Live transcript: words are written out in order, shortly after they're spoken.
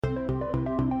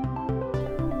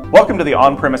Welcome to the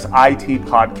On-Premise IT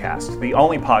Podcast, the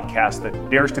only podcast that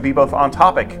dares to be both on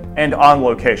topic and on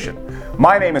location.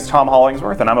 My name is Tom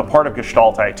Hollingsworth, and I'm a part of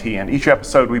Gestalt IT, and each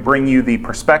episode we bring you the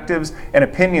perspectives and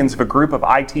opinions of a group of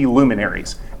IT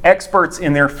luminaries, experts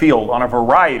in their field on a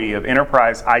variety of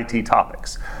enterprise IT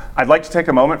topics. I'd like to take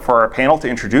a moment for our panel to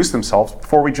introduce themselves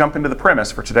before we jump into the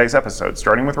premise for today's episode,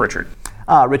 starting with Richard.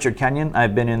 Richard Kenyon.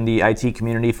 I've been in the IT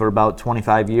community for about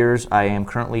 25 years. I am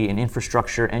currently an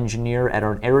infrastructure engineer at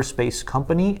an aerospace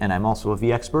company, and I'm also a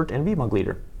vExpert and vMug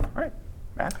leader. All right,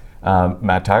 Matt.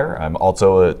 Matt Tyre. I'm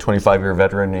also a 25-year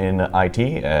veteran in IT,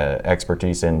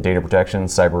 expertise in data protection,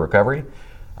 cyber recovery.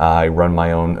 I run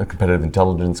my own competitive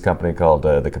intelligence company called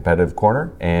The Competitive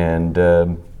Corner, and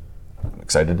I'm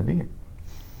excited to be here.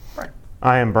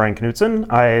 I am Brian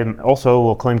Knutson. I also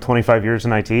will claim 25 years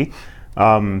in IT.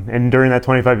 And during that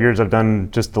 25 years, I've done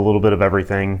just a little bit of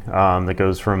everything that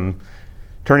goes from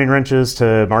turning wrenches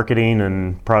to marketing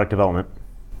and product development.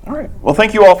 All right. Well,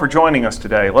 thank you all for joining us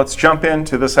today. Let's jump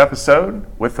into this episode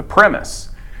with the premise.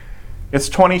 It's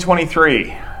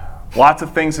 2023. Lots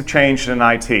of things have changed in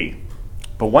IT.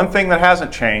 But one thing that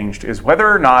hasn't changed is whether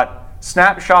or not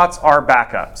snapshots are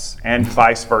backups and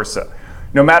vice versa.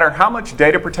 No matter how much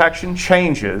data protection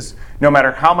changes, no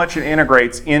matter how much it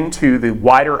integrates into the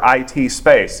wider IT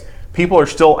space, people are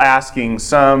still asking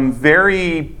some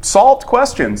very solved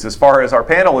questions as far as our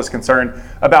panel is concerned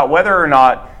about whether or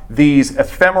not these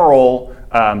ephemeral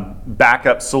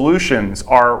backup solutions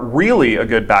are really a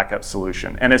good backup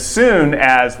solution. And as soon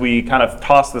as we kind of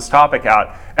tossed this topic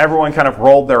out, everyone kind of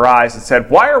rolled their eyes and said,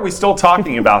 why are we still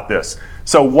talking about this?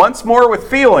 So once more with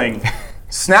feeling,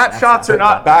 snapshots are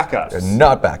not backups. They're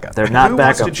not backups. They're not Who backups.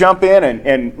 wants to jump in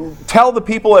and tell the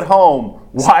people at home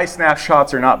why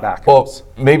snapshots are not backups? Well,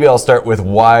 maybe I'll start with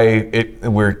why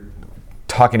we're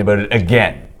talking about it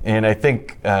again. And I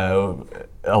think a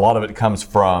lot of it comes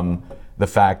from the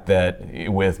fact that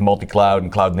with multi-cloud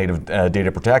and cloud-native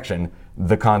data protection,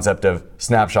 the concept of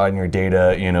snapshotting your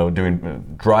data,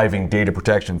 driving data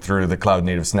protection through the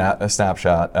cloud-native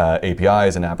snapshot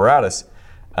APIs and apparatus,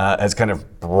 has kind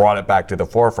of brought it back to the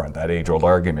forefront, that age-old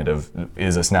argument of,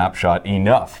 is a snapshot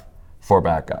enough for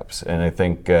backups? And I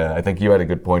think you had a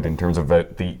good point in terms of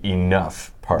the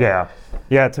enough part.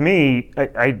 Yeah. To me,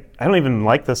 I don't even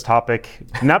like this topic,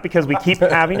 not because we keep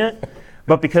having it,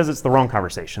 but because it's the wrong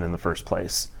conversation in the first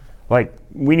place. Like,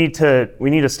 we need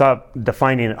to stop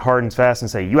defining it hard and fast and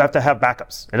say, you have to have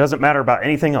backups. It doesn't matter about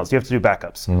anything else. You have to do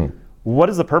backups. Mm-hmm. What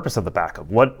is the purpose of the backup?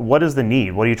 What is the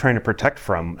need? What are you trying to protect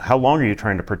from? How long are you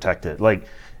trying to protect it? Like,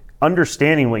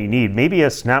 understanding what you need. Maybe a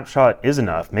snapshot is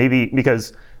enough. Maybe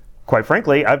because, quite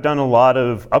frankly, I've done a lot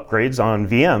of upgrades on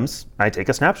VMs. I take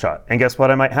a snapshot, and guess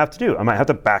what I might have to do? I might have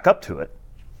to back up to it.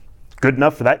 Good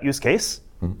enough for that use case?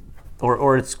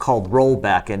 Or it's called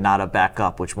rollback and not a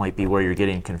backup, which might be where you're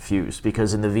getting confused.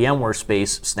 Because in the VMware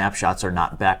space, snapshots are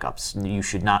not backups. You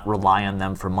should not rely on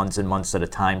them for months and months at a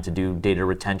time to do data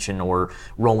retention or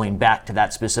rolling back to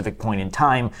that specific point in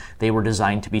time. They were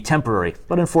designed to be temporary.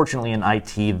 But unfortunately in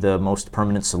IT, the most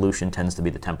permanent solution tends to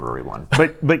be the temporary one.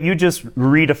 But you just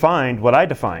redefined what I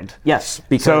defined. Yes,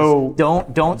 because so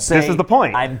don't say this is the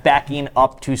point. I'm backing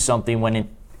up to something when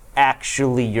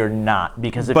actually you're not,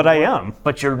 because but I am.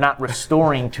 But you're not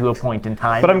restoring to a point in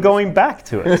time. But I'm going back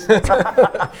to it.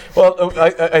 Well,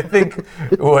 I think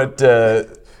what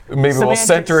maybe we'll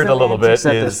center it a little bit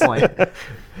is. I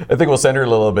think we'll center it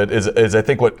a little bit is I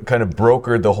think what kind of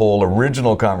brokered the whole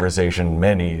original conversation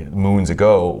many moons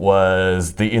ago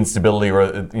was the instability, or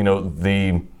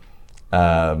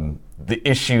the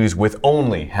issues with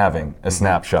only having a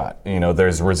snapshot.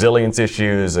 There's resilience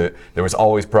issues. There was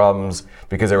always problems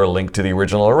because they were linked to the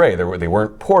original array. They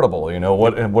weren't portable.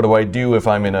 What do I do if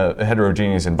I'm in a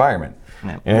heterogeneous environment?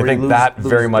 Yeah. And I think that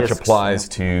very much applies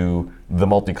to the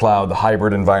multi-cloud, the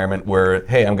hybrid environment where,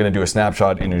 hey, I'm going to do a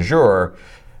snapshot in Azure,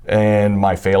 and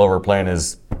my failover plan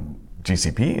is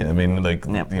GCP. I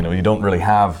mean, you don't really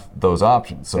have those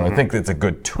options. So I think it's a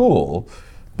good tool.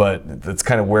 But that's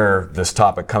kind of where this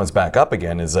topic comes back up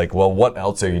again, is like, well, what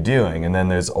else are you doing? And then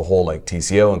there's a whole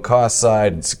TCO and cost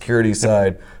side and security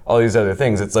side, all these other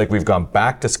things. It's like we've gone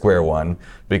back to square one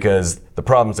because the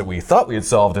problems that we thought we had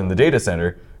solved in the data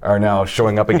center are now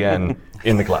showing up again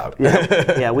in the cloud.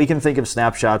 Yeah, we can think of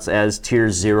snapshots as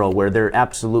tier 0, where they're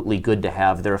absolutely good to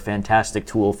have. They're a fantastic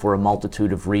tool for a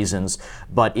multitude of reasons.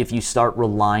 But if you start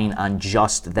relying on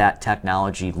just that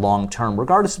technology long term,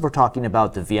 regardless if we're talking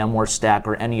about the VMware stack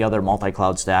or any other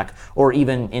multi-cloud stack, or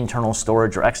even internal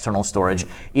storage or external storage,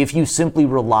 if you simply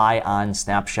rely on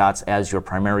snapshots as your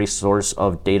primary source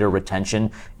of data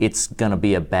retention, it's going to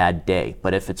be a bad day.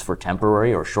 But if it's for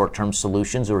temporary or short-term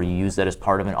solutions, or you use that as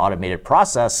part of an automated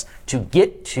process to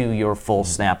get to your full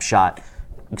snapshot.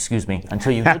 Excuse me,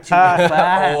 until you get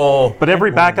to But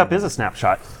every backup is a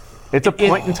snapshot. It's a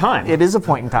point in time. It is a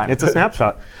point in time. It's a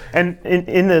snapshot. And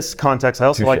in this context, I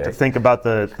also like to think about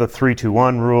the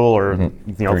 3-2-1 rule, or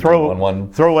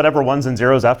throw whatever ones and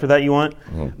zeros after that you want.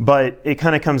 But it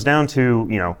kind of comes down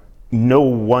to no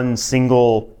one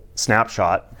single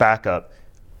snapshot backup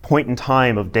point in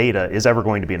time of data is ever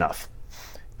going to be enough.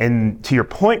 And to your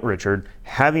point, Richard,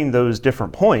 having those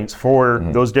different points for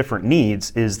those different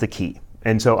needs is the key.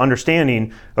 And so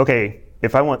understanding, okay,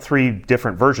 if I want 3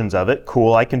 different versions of it,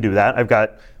 cool, I can do that. I've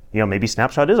got, maybe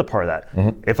Snapshot is a part of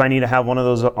that. If I need to have one of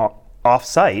those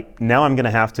off-site, now I'm going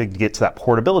to have to get to that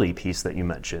portability piece that you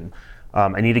mentioned.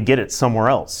 I need to get it somewhere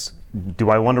else.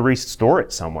 Do I want to restore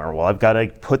it somewhere? Well, I've got to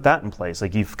put that in place.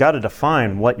 Like, you've got to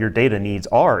define what your data needs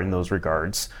are in those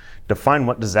regards. Define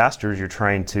what disasters you're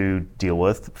trying to deal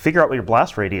with. Figure out what your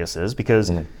blast radius is,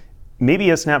 because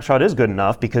maybe a snapshot is good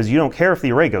enough because you don't care if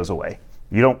the array goes away.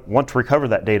 You don't want to recover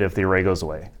that data if the array goes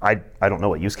away. I don't know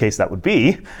what use case that would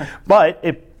be, but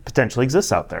it potentially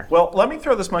exists out there. Well, let me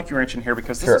throw this monkey wrench in here,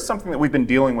 because this is something that we've been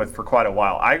dealing with for quite a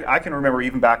while. I can remember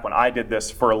even back when I did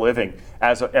this for a living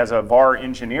as a VAR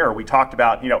engineer, we talked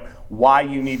about why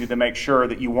you needed to make sure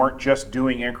that you weren't just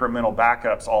doing incremental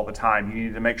backups all the time. You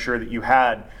needed to make sure that you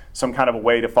had some kind of a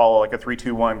way to follow like a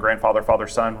 3-2-1 grandfather, father,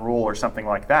 son rule or something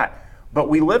like that. But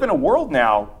we live in a world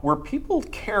now where people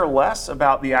care less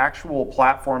about the actual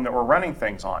platform that we're running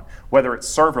things on, whether it's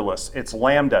serverless, it's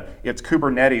Lambda, it's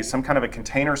Kubernetes, some kind of a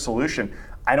container solution.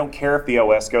 I don't care if the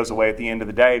OS goes away at the end of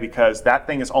the day, because that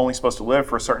thing is only supposed to live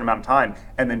for a certain amount of time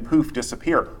and then poof,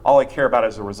 disappear. All I care about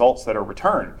is the results that are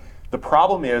returned. The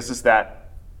problem is that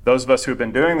those of us who have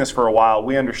been doing this for a while,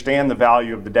 we understand the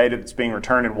value of the data that's being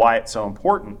returned and why it's so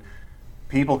important.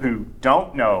 People who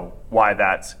don't know why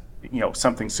that's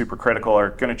something super critical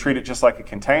are going to treat it just like a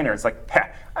container. It's like,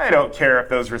 I don't care if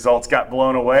those results got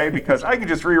blown away because I can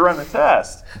just rerun the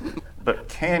test. But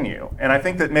can you? And I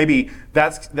think that maybe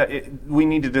we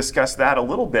need to discuss that a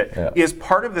little bit. Is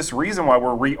part of this reason why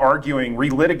we're re-arguing,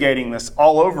 relitigating this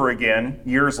all over again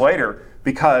years later,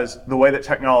 because the way that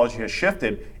technology has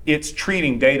shifted, it's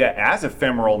treating data as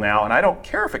ephemeral now, and I don't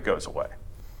care if it goes away.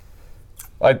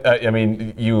 I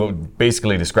mean, you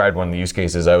basically described one of the use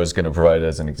cases I was going to provide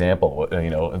as an example,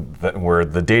 where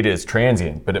the data is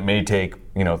transient, but it may take,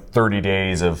 30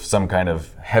 days of some kind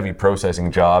of heavy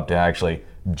processing job to actually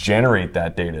generate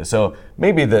that data. So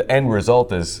maybe the end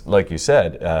result is, like you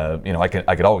said,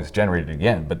 I could always generate it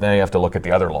again, but then you have to look at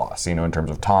the other loss, in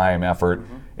terms of time, effort,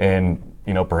 and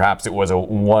perhaps it was a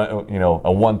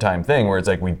one-time thing where it's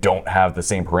like we don't have the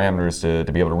same parameters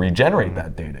to be able to regenerate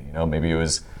that data. Maybe it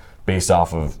was based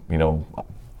off of,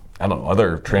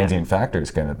 other transient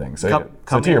factors kind of thing. So,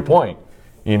 to your point,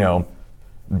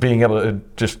 being able to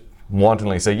just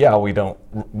wantonly say, yeah, we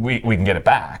can get it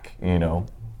back,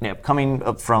 Yeah, coming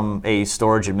up from a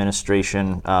storage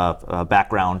administration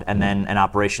background and then an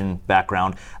operation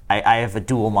background, I have a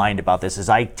dual mind about this. Is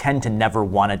I tend to never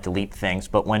want to delete things,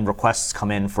 but when requests come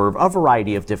in for a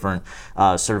variety of different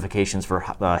certifications for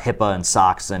HIPAA and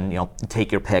SOX and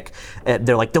take your pick,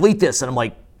 they're like, delete this, and I'm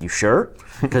like, you sure?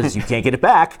 Because you can't get it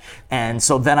back. And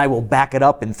so then I will back it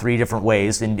up in 3 different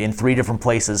ways, in 3 different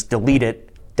places, delete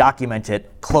it, document it,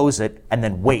 close it, and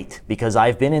then wait. Because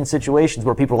I've been in situations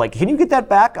where people are like, can you get that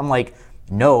back? I'm like,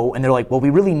 no. And they're like, well, we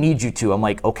really need you to. I'm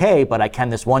like, okay, but I can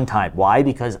this one time. Why?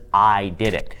 Because I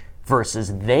did it.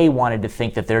 Versus they wanted to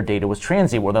think that their data was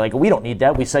transient, where they're like, we don't need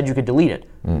that. We said you could delete it.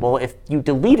 Well, if you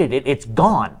deleted it, it's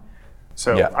gone.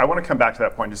 So I want to come back to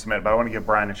that point in just a minute, but I want to give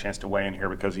Brian a chance to weigh in here,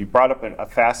 because you brought up a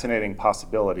fascinating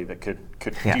possibility that could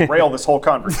derail this whole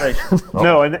conversation.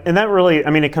 No, and that really,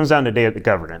 it comes down to data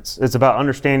governance. It's about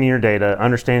understanding your data,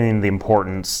 understanding the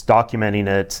importance, documenting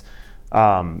it,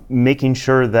 making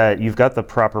sure that you've got the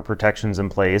proper protections in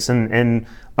place, and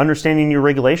understanding your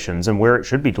regulations and where it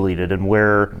should be deleted and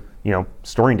where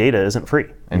storing data isn't free.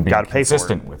 And being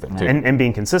consistent with it too. And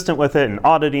being consistent with it and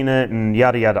auditing it and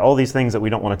yada yada, all these things that we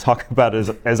don't want to talk about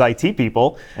as IT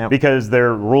people, because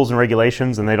they're rules and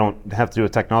regulations and they don't have to do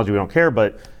with technology. We don't care,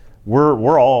 but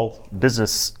we're all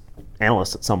business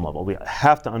analysts at some level. We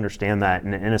have to understand that,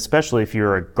 and especially if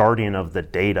you're a guardian of the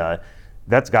data,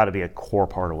 that's got to be a core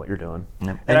part of what you're doing.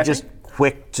 And just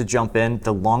quick to jump in,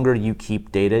 the longer you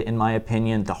keep data, in my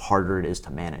opinion, the harder it is to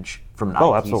manage from an IT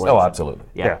absolutely. standpoint. Absolutely.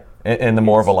 Yeah. And the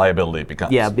more of a liability it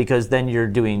becomes. Yeah, because then you're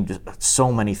doing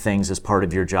so many things as part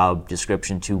of your job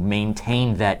description to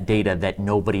maintain that data that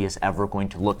nobody is ever going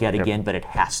to look at again, but it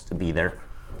has to be there.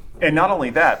 And not only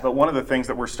that, but one of the things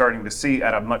that we're starting to see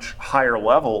at a much higher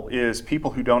level is people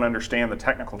who don't understand the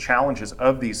technical challenges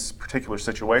of these particular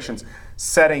situations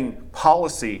setting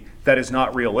policy that is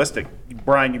not realistic.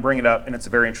 Brian, you bring it up, and it's a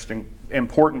very interesting,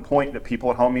 important point that people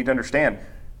at home need to understand.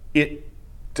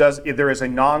 There is a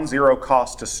non-zero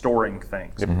cost to storing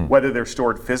things, whether they're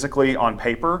stored physically on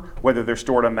paper, whether they're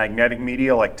stored on magnetic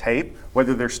media like tape,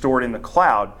 whether they're stored in the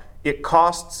cloud. It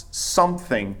costs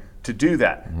something to do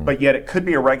that, but yet it could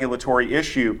be a regulatory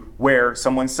issue where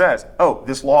someone says, oh,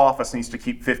 this law office needs to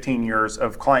keep 15 years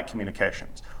of client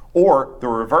communications. Or the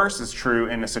reverse is true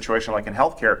in a situation like in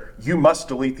healthcare. You must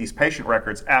delete these patient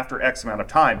records after X amount of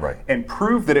time and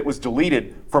prove that it was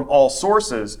deleted from all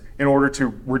sources in order to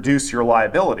reduce your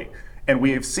liability. And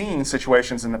we have seen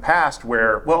situations in the past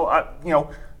where,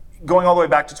 going all the way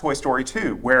back to Toy Story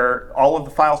 2, where all of the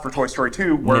files for Toy Story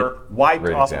 2 were wiped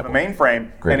off of the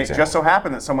mainframe, and it just so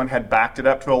happened that someone had backed it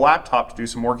up to a laptop to do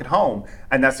some work at home,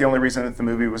 and that's the only reason that the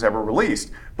movie was ever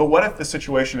released. But what if the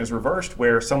situation is reversed,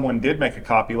 where someone did make a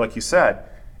copy, like you said,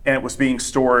 and it was being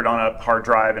stored on a hard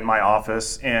drive in my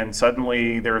office, and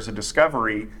suddenly there's a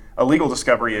legal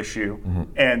discovery issue,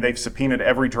 and they've subpoenaed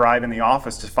every drive in the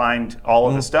office to find all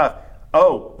of the stuff.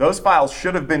 Oh, those files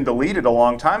should have been deleted a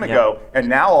long time ago, and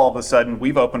now all of a sudden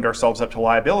we've opened ourselves up to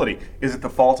liability. Is it the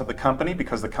fault of the company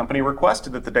because the company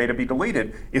requested that the data be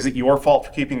deleted? Is it your fault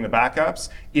for keeping the backups?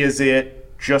 Is it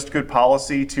just good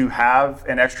policy to have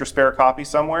an extra spare copy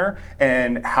somewhere?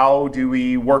 And how do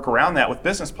we work around that with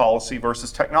business policy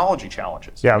versus technology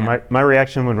challenges? Yeah, my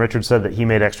reaction when Richard said that he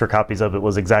made extra copies of it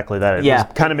was exactly that. It was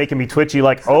kind of making me twitchy,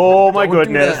 like, oh my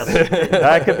goodness,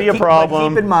 that could be a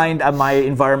problem. Keep in mind, my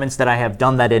environments that I have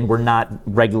done that in were not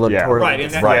regulatory.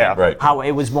 How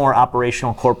it was more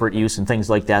operational corporate use and things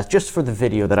like that, just for the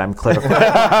video that I'm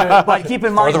clarifying. But keep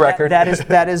in mind,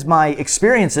 that is my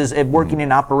experiences of working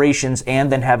in operations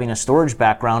and then having a storage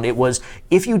background. It was,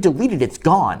 if you delete it, it's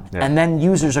gone. And then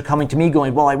users are coming to me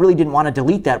going, well, I really didn't want to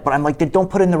delete that, but I'm like, then don't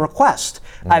put in the request.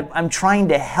 I'm trying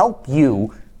to help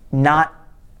you not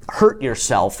hurt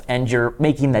yourself, and you're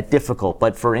making that difficult.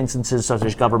 But for instances such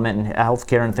as government and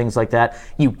healthcare and things like that,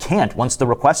 you can't. Once the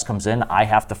request comes in, I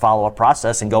have to follow a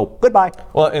process and go, goodbye.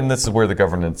 Well, and this is where the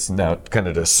governance, now kind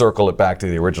of to circle it back to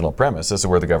the original premise, this is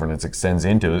where the governance extends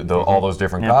into all those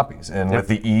different copies. And with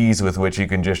the ease with which you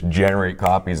can just generate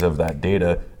copies of that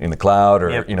data in the cloud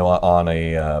or on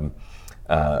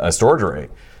a storage array,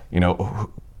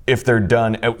 if they're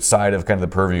done outside of kind of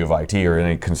the purview of IT or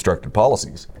any constructed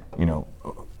policies,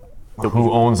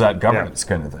 who owns that governance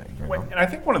kind of thing? And I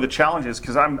think one of the challenges,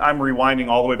 because I'm rewinding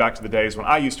all the way back to the days when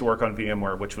I used to work on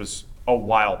VMware, which was a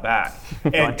while back.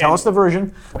 Tell us the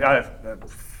version.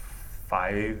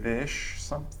 5-ish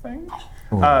something.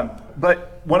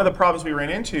 But one of the problems we ran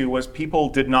into was people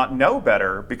did not know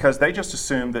better, because they just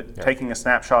assumed that taking a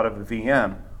snapshot of a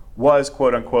VM was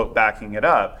quote unquote backing it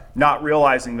up, not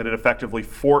realizing that it effectively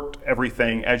forked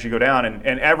everything as you go down.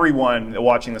 And everyone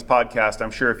watching this podcast,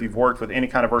 I'm sure if you've worked with any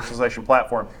kind of virtualization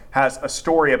platform, has a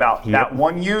story about that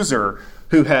one user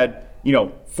who had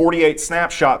 48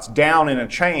 snapshots down in a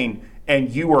chain,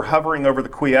 and you were hovering over the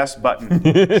quiesce button,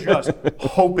 just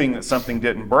hoping that something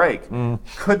didn't break.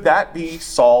 Could that be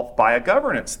solved by a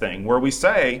governance thing, where we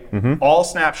say all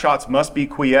snapshots must be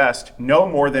quiesced no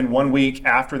more than 1 week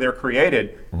after they're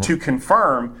created to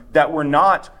confirm that we're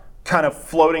not kind of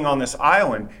floating on this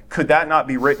island? Could that not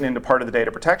be written into part of the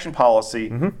data protection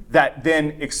policy that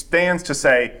then expands to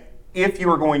say, if you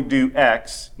are going to do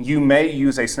X, you may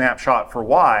use a snapshot for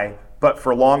Y, but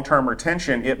for long-term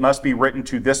retention, it must be written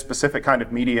to this specific kind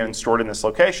of media and stored in this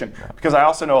location. Because I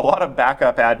also know a lot of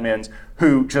backup admins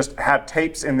who just have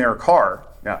tapes in their car.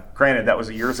 Now, granted, that was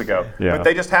years ago, but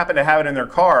they just happen to have it in their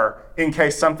car in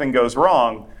case something goes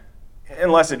wrong,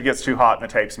 unless it gets too hot and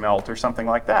the tapes melt or something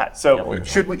like that. So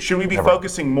should we be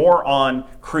focusing more on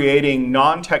creating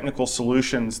non-technical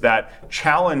solutions that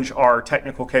challenge our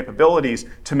technical capabilities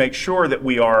to make sure that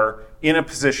we are in a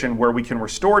position where we can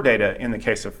restore data in the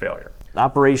case of failure?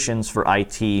 Operations for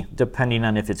IT, depending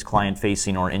on if it's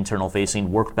client-facing or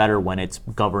internal-facing, work better when it's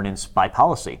governance by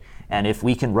policy. And if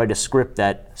we can write a script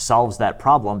that solves that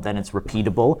problem, then it's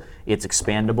repeatable, it's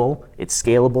expandable, it's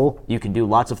scalable, you can do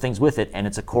lots of things with it, and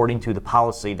it's according to the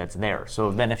policy that's there. So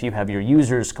then if you have your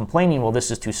users complaining, well, this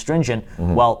is too stringent,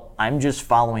 well, I'm just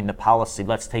following the policy.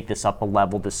 Let's take this up a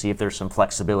level to see if there's some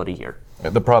flexibility here.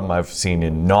 The problem I've seen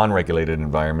in non-regulated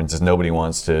environments is nobody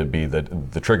wants to be the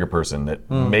trigger person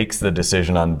that makes the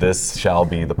decision on this shall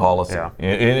be the policy.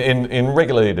 In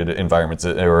regulated environments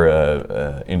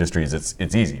or industries,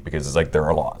 it's easy because nowadays is like there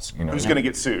are laws. Who's going to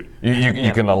get sued?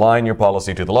 You can align your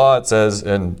policy to the law. It says,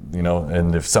 and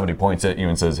and if somebody points at you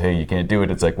and says, "Hey, you can't do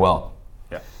it," it's like, well,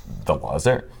 the law is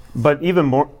there. But even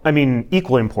more,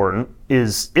 equally important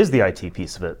is the IT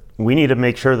piece of it. We need to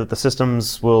make sure that the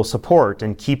systems will support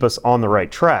and keep us on the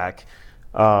right track.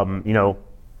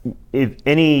 If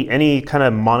any kind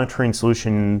of monitoring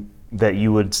solution that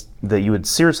you would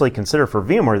seriously consider for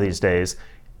VMware these days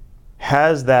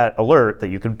has that alert that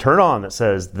you can turn on that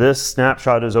says this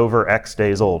snapshot is over X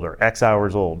days old or X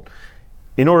hours old,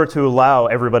 in order to allow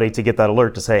everybody to get that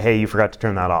alert to say, hey, you forgot to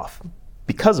turn that off.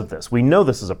 Because of this, we know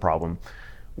this is a problem.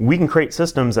 We can create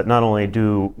systems that not only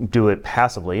do it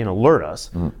passively and alert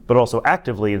us, but also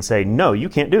actively and say, no, you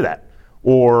can't do that.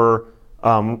 Or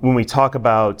when we talk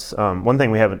about, one thing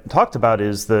we haven't talked about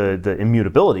is the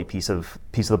immutability piece of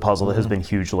the puzzle that has been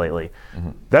huge lately.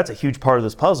 That's a huge part of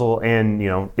this puzzle,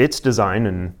 and it's designed,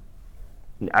 and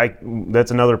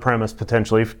that's another premise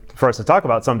potentially for us to talk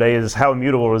about someday, is how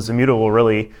immutable is immutable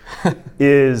really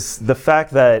is the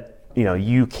fact that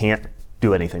you can't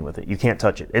do anything with it. You can't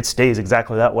touch it. It stays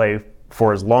exactly that way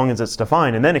for as long as it's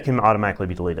defined, and then it can automatically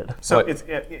be deleted. So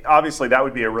obviously that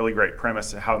would be a really great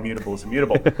premise of how immutable is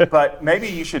immutable. But maybe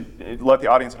you should let the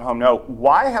audience at home know,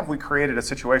 why have we created a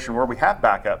situation where we have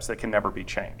backups that can never be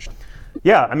changed?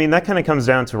 Yeah, that kind of comes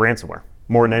down to ransomware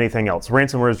more than anything else.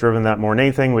 Ransomware has driven that more than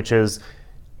anything, which is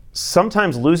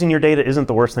sometimes losing your data isn't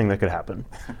the worst thing that could happen.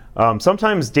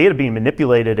 Sometimes data being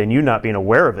manipulated and you not being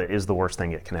aware of it is the worst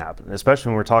thing that can happen, especially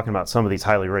when we're talking about some of these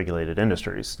highly regulated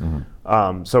industries.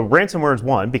 So ransomware is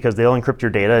one, because they'll encrypt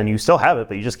your data and you still have it,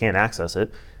 but you just can't access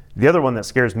it. The other one that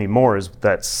scares me more is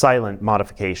that silent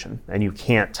modification, and you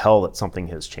can't tell that something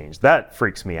has changed. That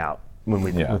freaks me out when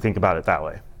we think about it that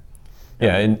way.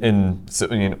 Yeah,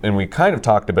 and we kind of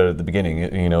talked about it at the beginning,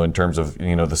 in terms of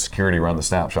the security around the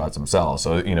snapshots themselves.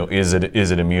 So is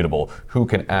it immutable? Who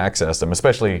can access them?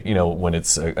 Especially when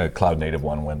it's a cloud native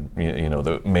one, when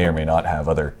that may or may not have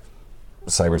other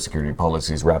cybersecurity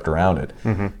policies wrapped around it.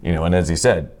 And as you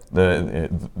said,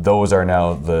 those are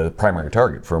now the primary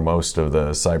target for most of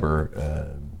the cyber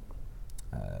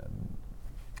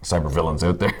villains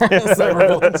out there.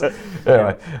 Cyber villains.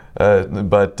 Anyway,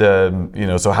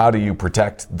 so how do you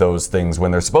protect those things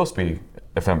when they're supposed to be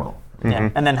ephemeral?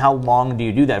 Yeah. And then how long do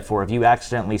you do that for? If you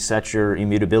accidentally set your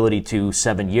immutability to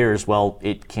 7 years, well,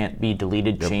 it can't be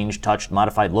deleted, changed, touched,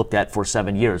 modified, looked at for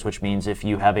 7 years, which means if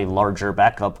you have a larger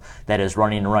backup that is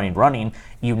running,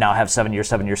 you now have 7 years,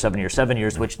 7 years, 7 years, 7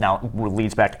 years, which now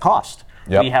leads back to cost.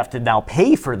 We have to now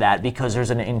pay for that because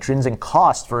there's an intrinsic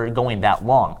cost for going that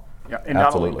long. Yeah, and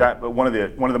Absolutely. not only that, but one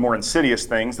of the more insidious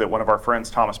things that one of our friends,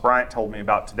 Thomas Bryant, told me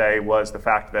about today was the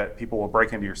fact that people will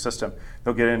break into your system,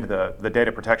 they'll get into the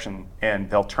data protection, and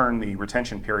they'll turn the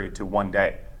retention period to 1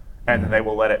 day. And then they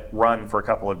will let it run for a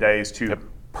couple of days to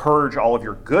purge all of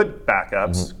your good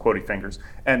backups, quoting fingers,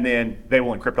 and then they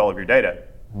will encrypt all of your data.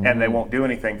 And they won't do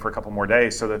anything for a couple more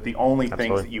days, so that the only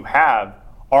things that you have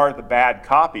are the bad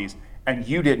copies, and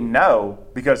you didn't know,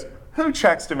 because who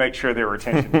checks to make sure their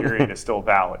retention period is still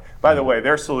valid? By the way,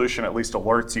 their solution at least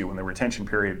alerts you when the retention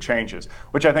period changes,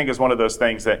 which I think is one of those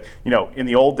things that, in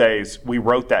the old days, we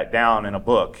wrote that down in a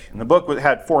book. And the book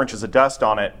had 4 inches of dust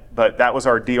on it, but that was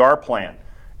our DR plan.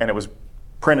 And it was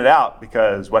printed out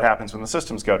because what happens when the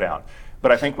systems go down?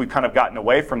 But I think we've kind of gotten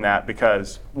away from that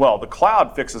because, well, the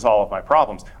cloud fixes all of my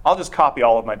problems. I'll just copy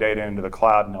all of my data into the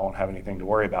cloud and I won't have anything to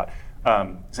worry about.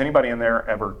 Has anybody in there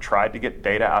ever tried to get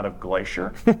data out of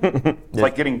Glacier? It's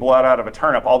like getting blood out of a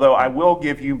turnip, although I will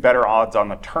give you better odds on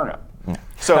the turnip.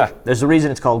 So there's a reason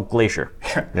it's called Glacier.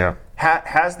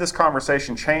 Has this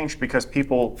conversation changed because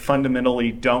people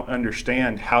fundamentally don't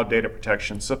understand how data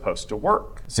protection is supposed to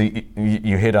work? So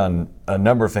you hit on a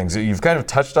number of things. You've kind of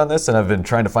touched on this, and I've been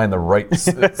trying to find the right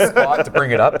spot to bring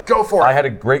it up. Go for it. I had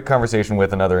a great conversation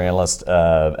with another analyst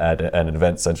at an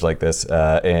event such like this,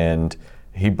 and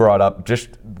he brought up just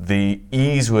the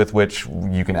ease with which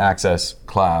you can access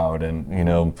cloud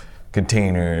and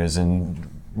containers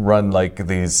and run like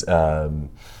these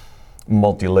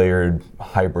multi-layered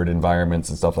hybrid environments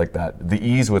and stuff like that. The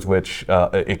ease with which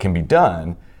it can be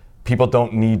done, people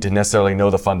don't need to necessarily know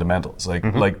the fundamentals. Like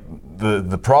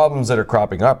the problems that are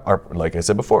cropping up are, like I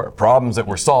said before, problems that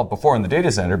were solved before in the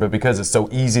data center, but because it's so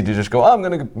easy to just go, I'm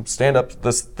going to stand up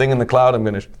this thing in the cloud, I'm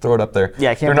going to throw it up there.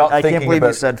 Yeah, They're not thinking believe you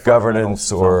about said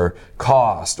governance or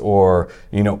cost or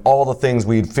all the things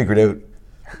we'd figured out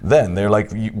then. They're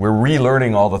like, we're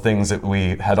relearning all the things that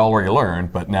we had already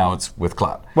learned, but now it's with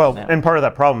cloud. Well, and part of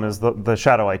that problem is the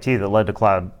shadow IT that led to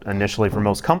cloud initially for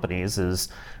most companies is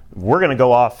we're going to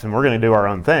go off and we're going to do our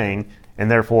own thing, and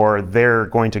therefore they're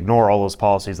going to ignore all those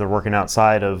policies. They're working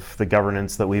outside of the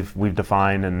governance that we've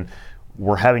defined, and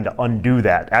we're having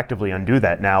to actively undo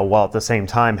that now, while at the same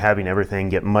time having everything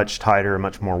get much tighter and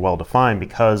much more well-defined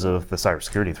because of the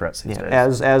cybersecurity threats these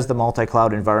days. As the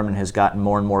multi-cloud environment has gotten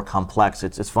more and more complex,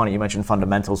 it's funny you mentioned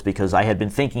fundamentals, because I had been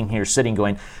thinking here, sitting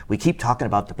going, we keep talking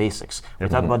about the basics. We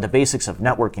talk about the basics of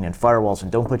networking and firewalls, and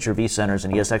don't put your vCenters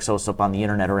and ESX hosts up on the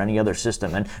internet or any other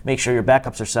system, and make sure your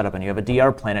backups are set up and you have a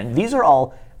DR plan. And these are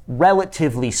all,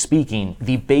 relatively speaking,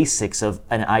 the basics of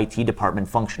an IT department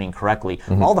functioning correctly.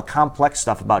 All the complex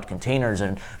stuff about containers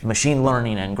and machine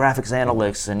learning and graphics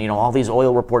analytics and all these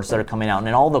oil reports that are coming out,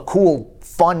 and all the cool,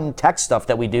 fun tech stuff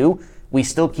that we do, we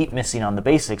still keep missing on the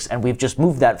basics, and we've just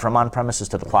moved that from on-premises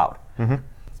to the cloud.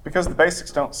 It's because the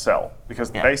basics don't sell, because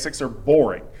the basics are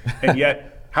boring. And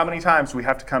yet, how many times do we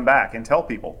have to come back and tell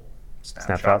people,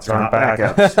 Snapshots are not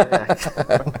backups.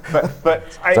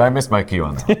 but So I missed my cue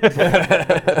on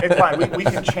that. It's fine. We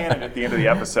can chant it at the end of the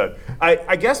episode.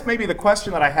 I guess maybe the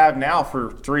question that I have now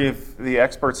for three of the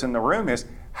experts in the room is,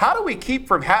 how do we keep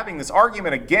from having this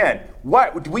argument again?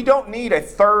 We don't need a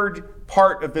third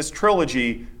part of this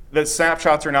trilogy that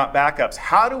snapshots are not backups.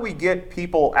 How do we get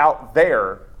people out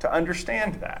there to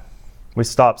understand that? We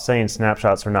stop saying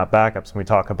snapshots are not backups and we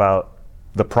talk about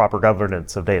the proper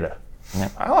governance of data.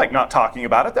 I like not talking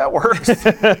about it. That works.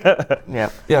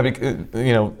 Yeah,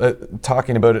 because,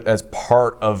 talking about it as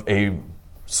part of a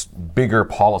bigger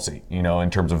policy,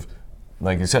 in terms of,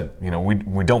 like you said,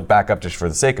 we don't back up just for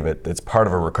the sake of it. It's part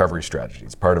of a recovery strategy.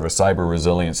 It's part of a cyber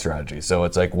resilience strategy. So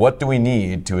it's like, what do we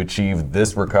need to achieve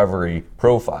this recovery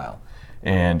profile?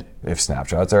 And if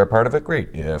snapshots are a part of it, great.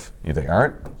 If they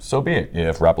aren't, so be it.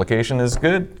 If replication is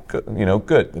good,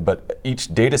 good. But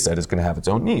each data set is going to have its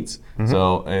own needs.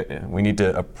 So we need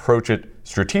to approach it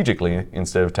strategically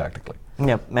instead of tactically.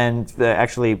 Yep, and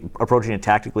actually approaching it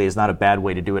tactically is not a bad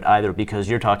way to do it either, because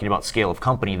you're talking about scale of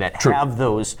company that have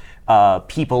those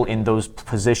people in those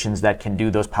positions that can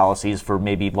do those policies for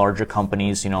maybe larger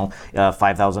companies,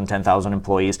 5,000, 10,000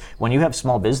 employees. When you have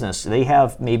small business, they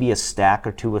have maybe a stack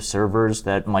or two of servers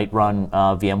that might run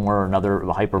VMware or another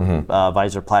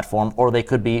hypervisor platform, or they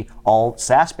could be all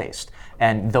SaaS-based.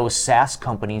 And those SaaS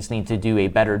companies need to do a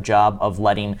better job of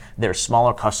letting their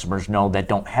smaller customers know that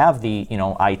don't have the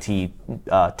IT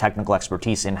technical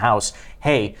expertise in-house.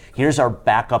 Hey, here's our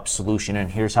backup solution,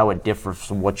 and here's how it differs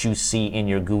from what you see in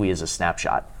your GUI as a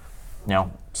snapshot.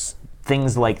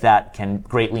 Things like that can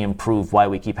greatly improve why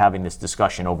we keep having this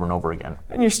discussion over and over again.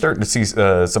 And you're starting to see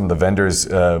some of the vendors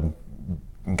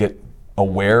get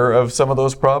aware of some of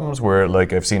those problems, where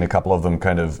like I've seen a couple of them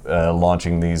kind of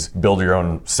launching these build your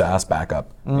own SaaS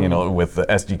backup, with the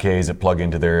SDKs that plug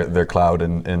into their cloud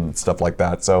and stuff like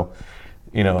that. So,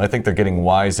 I think they're getting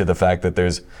wise to the fact that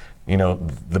there's,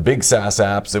 the big SaaS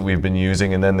apps that we've been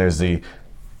using, and then there's the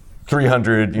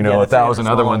 300, 1,000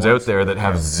 other ones out there that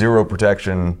have zero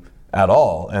protection at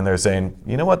all, and they're saying,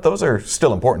 you know what, those are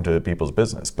still important to people's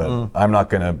business, but I'm not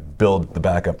going to build the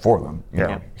backup for them.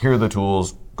 Here are the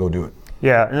tools, go do it.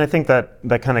 Yeah, and I think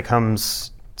that kind of comes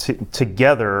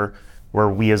together, where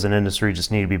we as an industry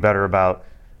just need to be better about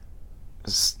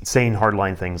saying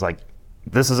hardline things like,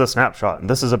 this is a snapshot and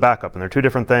this is a backup, and they're two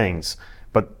different things.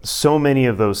 But so many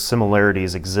of those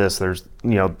similarities exist. There's,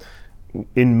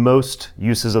 in most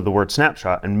uses of the word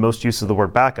snapshot and most uses of the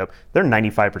word backup, they're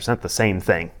 95% the same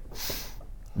thing.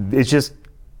 It's just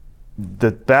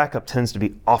the backup tends to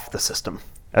be off the system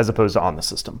as opposed to on the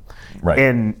system. Right.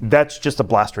 And that's just a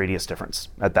blast radius difference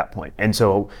at that point. And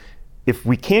so if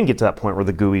we can get to that point where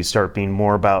the GUIs start being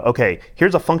more about, okay,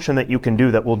 here's a function that you can do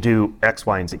that will do X,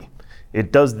 Y, and Z.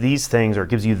 It does these things, or it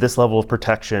gives you this level of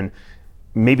protection.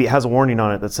 Maybe it has a warning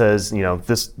on it that says,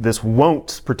 this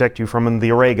won't protect you from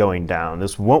the array going down.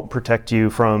 This won't protect you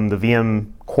from the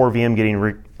core VM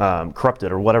getting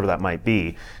corrupted, or whatever that might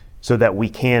be, so that we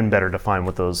can better define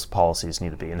what those policies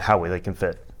need to be and how they can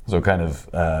fit. So kind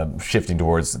of shifting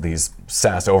towards these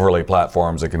SaaS overlay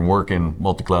platforms that can work in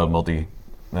multi-cloud,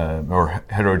 or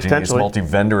heterogeneous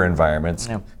multi-vendor environments.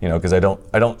 Because I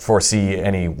don't foresee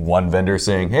any one vendor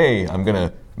saying, "Hey, I'm going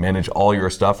to manage all your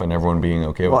stuff," and everyone being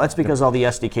okay with it. Well, that's because all the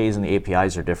SDKs and the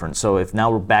APIs are different. So if now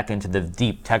we're back into the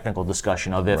deep technical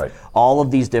discussion of if all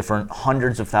of these different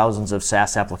hundreds of thousands of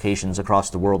SaaS applications across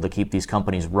the world that keep these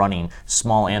companies running,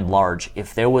 small and large,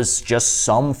 if there was just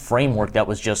some framework that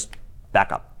was just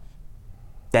backup,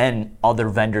 then other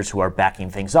vendors who are backing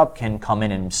things up can come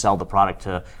in and sell the product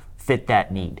to fit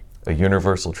that need. A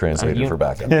universal translator for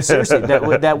backup. Seriously,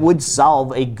 that would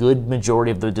solve a good majority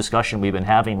of the discussion we've been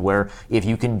having, where if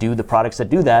you can do the products that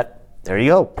do that, there you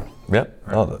go. Yeah,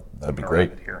 that'd be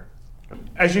great.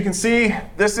 as you can see,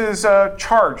 this is a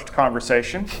charged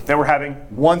conversation that we're having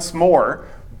once more.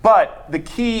 But the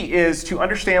key is to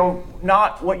understand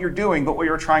not what you're doing, but what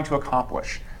you're trying to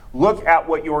accomplish. Look at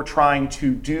what you're trying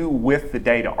to do with the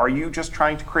data. Are you just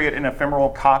trying to create an ephemeral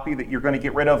copy that you're going to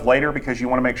get rid of later because you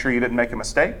want to make sure you didn't make a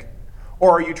mistake?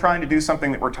 Or are you trying to do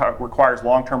something that requires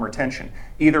long-term retention,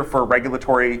 either for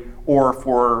regulatory or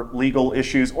for legal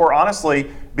issues, or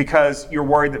honestly, because you're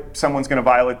worried that someone's going to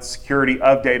violate the security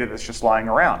of data that's just lying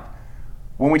around?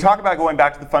 When we talk about going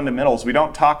back to the fundamentals, we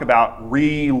don't talk about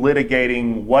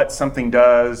relitigating what something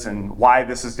does and why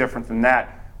this is different than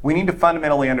that. We need to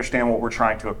fundamentally understand what we're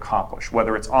trying to accomplish,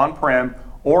 whether it's on-prem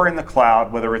or in the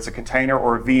cloud, whether it's a container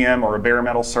or a VM or a bare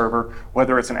metal server,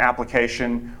 whether it's an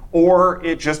application, or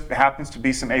it just happens to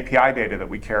be some API data that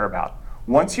we care about.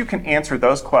 Once you can answer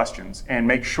those questions and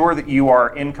make sure that you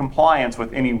are in compliance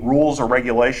with any rules or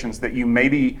regulations that you may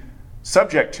be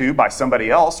subject to by somebody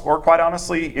else, or quite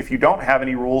honestly, if you don't have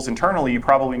any rules internally, you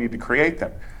probably need to create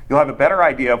them. You'll have a better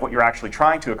idea of what you're actually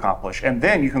trying to accomplish, and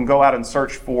then you can go out and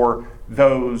search for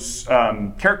those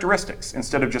characteristics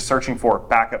instead of just searching for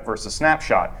backup versus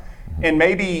snapshot. And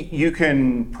maybe you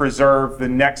can preserve the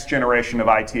next generation of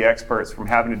IT experts from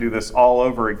having to do this all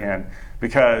over again,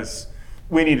 because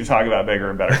we need to talk about bigger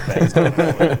and better things.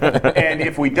 And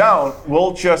if we don't,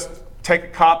 we'll just take a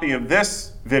copy of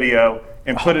this video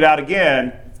and put it out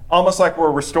again, almost like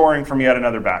we're restoring from yet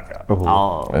another backup.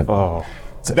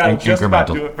 That'll just about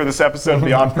do it for this episode of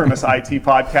the On-Premise IT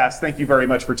Podcast. Thank you very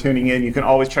much for tuning in. You can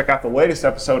always check out the latest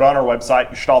episode on our website,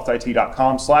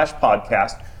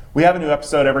 gestaltit.com/podcast. We have a new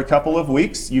episode every couple of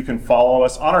weeks. You can follow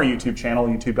us on our YouTube channel,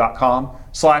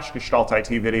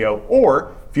 youtube.com/gestaltitvideo,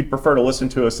 or if you'd prefer to listen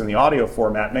to us in the audio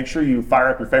format, make sure you fire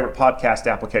up your favorite podcast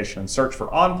application and search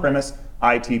for On-Premise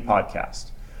IT Podcast.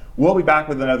 We'll be back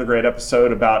with another great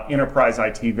episode about enterprise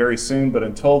IT very soon, but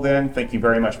until then, thank you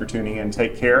very much for tuning in.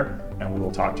 Take care, and we will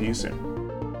talk to you soon.